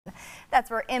That's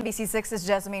where NBC6's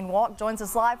Jezzamine Wolk joins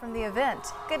us live from the event.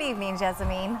 Good evening,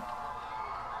 Jezzamine.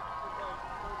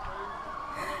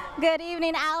 Good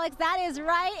evening, Alex. That is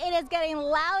right. It is getting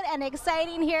loud and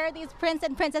exciting here. These prince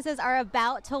and princesses are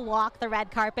about to walk the red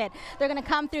carpet. They're going to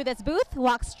come through this booth,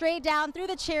 walk straight down through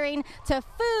the cheering to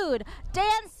food,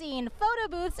 dancing, photo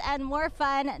booths, and more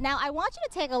fun. Now, I want you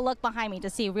to take a look behind me to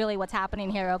see really what's happening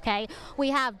here, okay? We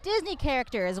have Disney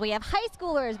characters. We have high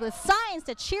schoolers with signs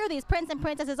to cheer these prince and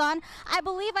princesses on. I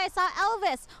believe I saw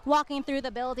Elvis walking through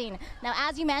the building. Now,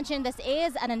 as you mentioned, this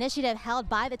is an initiative held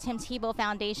by the Tim Tebow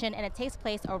Foundation, and it takes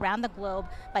place around the globe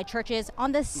by churches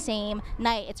on the same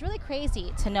night. It's really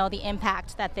crazy to know the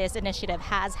impact that this initiative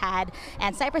has had,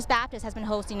 and Cypress Baptist has been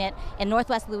hosting it in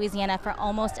Northwest Louisiana for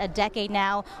almost a decade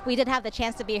now. We did have the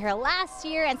chance to be here last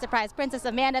year and surprise Princess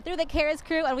Amanda through the Cares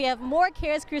Crew, and we have more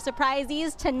Cares Crew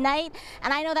surprises tonight,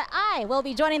 and I know that I will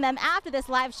be joining them after this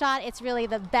live shot. It's really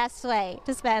the best way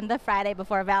to spend the Friday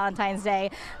before Valentine's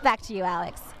Day. Back to you,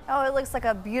 Alex. Oh, it looks like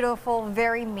a beautiful,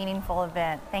 very meaningful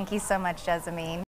event. Thank you so much, Jezzamine.